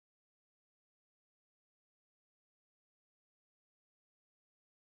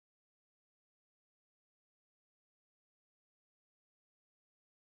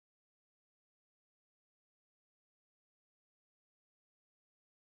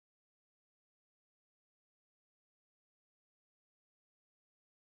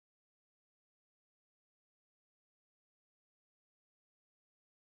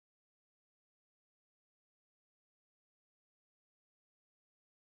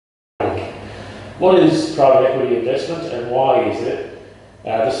What is private equity investment and why is it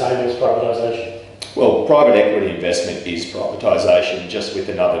the same as privatisation? Well, private equity investment is privatisation, just with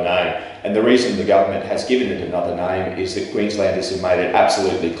another name. And the reason the government has given it another name is that Queenslanders have made it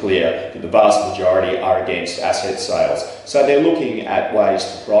absolutely clear that the vast majority are against asset sales. So they're looking at ways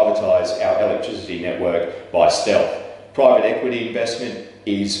to privatise our electricity network by stealth. Private equity investment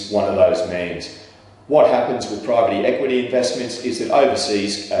is one of those means. What happens with private equity investments is that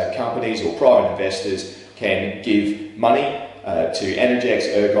overseas companies or private investors can give money to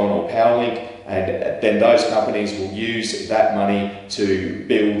Energex, Ergon or Powerlink, and then those companies will use that money to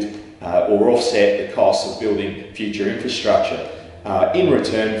build or offset the costs of building future infrastructure in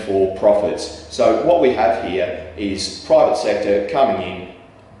return for profits. So what we have here is private sector coming in,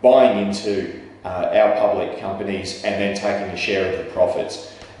 buying into our public companies and then taking a share of the profits.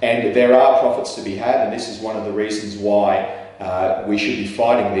 And there are profits to be had, and this is one of the reasons why we should be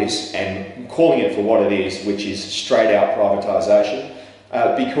fighting this and calling it for what it is, which is straight out privatisation.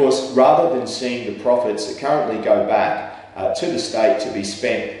 Because rather than seeing the profits that currently go back to the state to be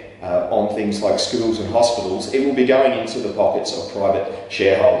spent on things like schools and hospitals, it will be going into the pockets of private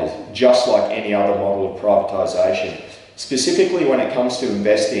shareholders, just like any other model of privatisation. Specifically when it comes to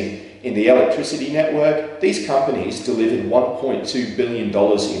investing in the electricity network, these companies delivered $1.2 billion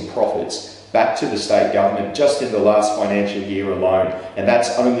in profits back to the state government just in the last financial year alone, and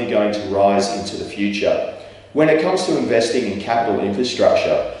that's only going to rise into the future. When it comes to investing in capital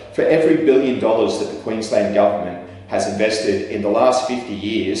infrastructure, for every $1 billion that the Queensland government has invested in the last 50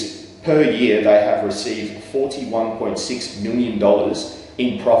 years, per year they have received $41.6 million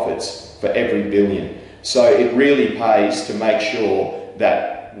in profits for every billion. So it really pays to make sure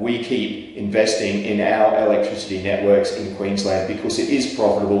that we keep investing in our electricity networks in Queensland because it is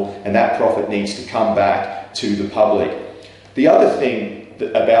profitable and that profit needs to come back to the public. The other thing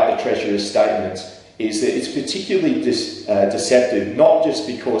about the Treasurer's statements is that it's particularly deceptive, not just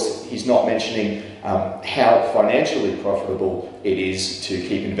because he's not mentioning how financially profitable it is to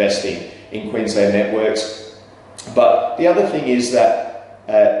keep investing in Queensland networks, but the other thing is that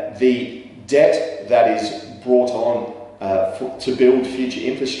the debt that is brought on to build future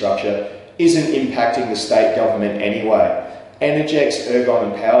infrastructure isn't impacting the state government anyway. Energex, Ergon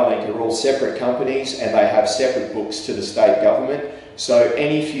and Powerlink are all separate companies and they have separate books to the state government. So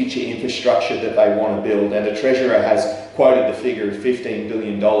any future infrastructure that they want to build, and the Treasurer has quoted the figure of $15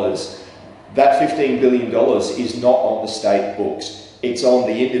 billion, that $15 billion is not on the state books. It's on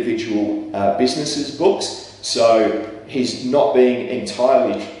the individual businesses' books. So he's not being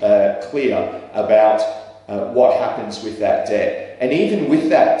entirely clear about what happens with that debt. And even with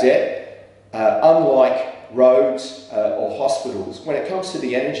that debt, unlike roads or hospitals, when it comes to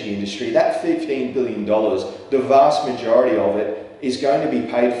the energy industry, that $15 billion, the vast majority of it is going to be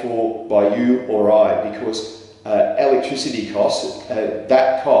paid for by you or I, because electricity costs,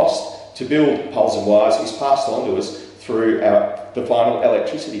 that cost to build poles and wires is passed on to us through the final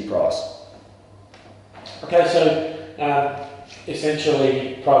electricity price. Okay, so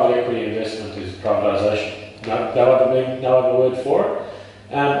essentially private equity investment is privatisation. No other word for it.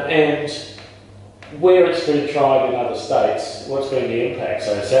 And where it's been tried in other states, what's been the impact?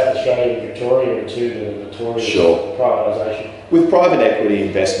 So South Australia and Victoria are two that are notorious for privatisation. With private equity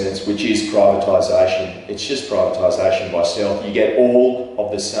investments, which is privatisation, it's just privatisation by stealth. You get all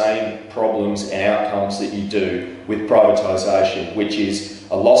of the same problems and outcomes that you do with privatisation, which is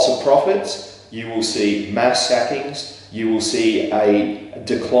a loss of profits, you will see mass sackings, you will see a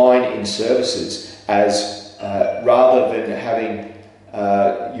decline in services as rather than having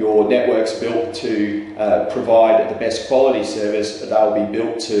your networks built to provide the best quality service, they'll be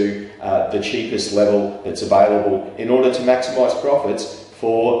built to the cheapest level that's available in order to maximise profits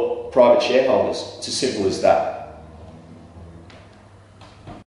for private shareholders. It's as simple as that.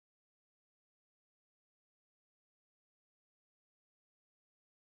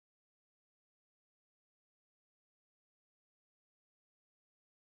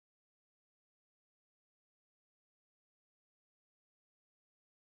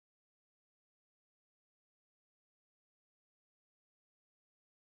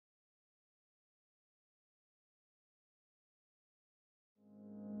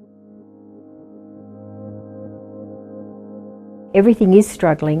 Everything is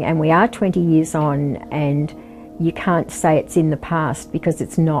struggling, and we are 20 years on, and you can't say it's in the past because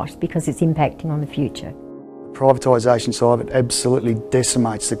it's not, because it's impacting on the future. The privatisation side of it absolutely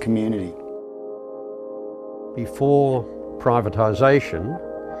decimates the community. Before privatisation,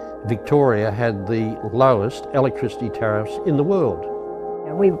 Victoria had the lowest electricity tariffs in the world.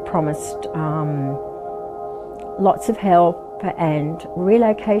 We were promised lots of help, and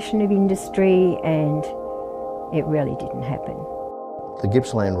relocation of industry, and it really didn't happen. The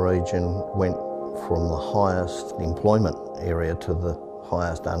Gippsland region went from the highest employment area to the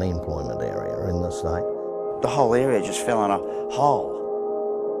highest unemployment area in the state. The whole area just fell in a hole.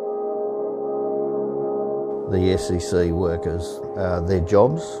 The SEC workers, their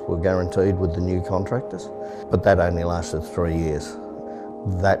jobs were guaranteed with the new contractors, but that only lasted 3 years.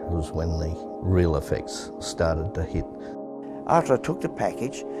 That was when the real effects started to hit. After I took the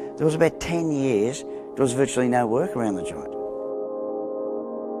package, there was about 10 years, there was virtually no work around the joint.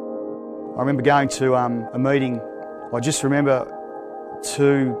 I remember going to a meeting. I just remember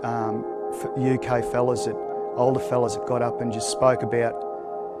two UK fellas, older fellas that got up and just spoke about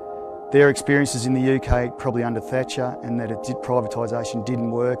their experiences in the UK, probably under Thatcher, and that privatisation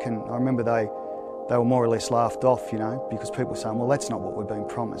didn't work. And I remember they were more or less laughed off, you know, because people were saying, well, that's not what we've been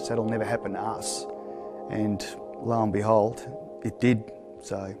promised. That'll never happen to us. And lo and behold, it did.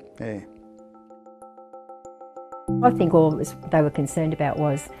 So, yeah. I think all they were concerned about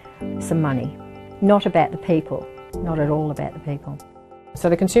was some money, not about the people, not at all about the people. So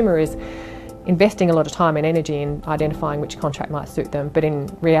the consumer is investing a lot of time and energy in identifying which contract might suit them, but in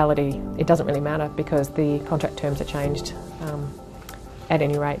reality it doesn't really matter because the contract terms are changed at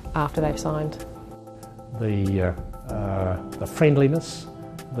any rate after they've signed. The friendliness,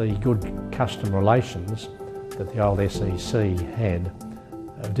 the good customer relations that the old SEC had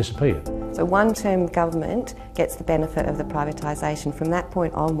disappeared. So one term government gets the benefit of the privatisation. From that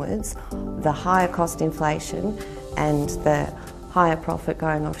point onwards, the higher cost inflation and the higher profit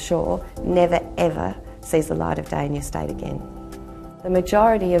going offshore never ever sees the light of day in your state again. The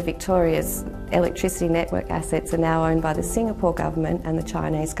majority of Victoria's electricity network assets are now owned by the Singapore government and the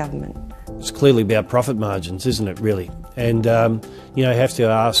Chinese government. It's clearly about profit margins, isn't it, really? And you have to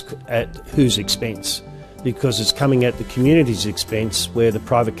ask at whose expense, because it's coming at the community's expense where the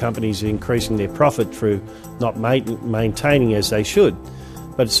private companies are increasing their profit through not maintaining as they should.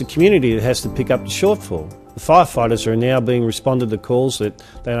 But it's the community that has to pick up the shortfall. The firefighters are now being responded to calls that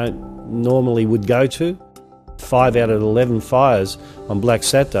they don't normally would go to. 5 out of 11 fires on Black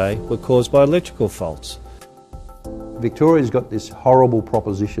Saturday were caused by electrical faults. Victoria's got this horrible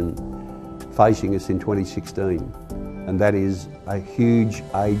proposition facing us in 2016, and that is a huge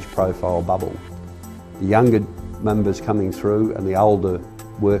age profile bubble. The younger members coming through and the older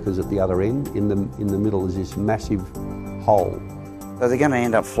workers at the other end. In the middle is this massive hole. So they're going to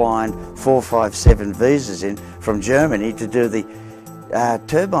end up flying 4, 5, 7 visas in from Germany to do the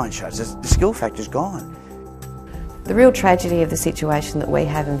turbine shows. The skill factor's gone. The real tragedy of the situation that we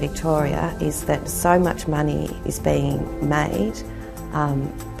have in Victoria is that so much money is being made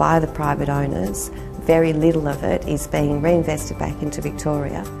by the private owners. Very little of it is being reinvested back into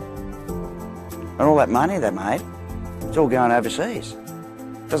Victoria. And all that money they made, it's all going overseas.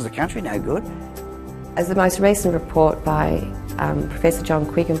 Does the country no good? As the most recent report by Professor John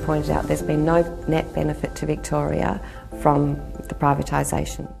Quiggin pointed out, there's been no net benefit to Victoria from the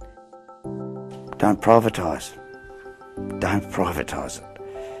privatisation. Don't privatise. Don't privatise it.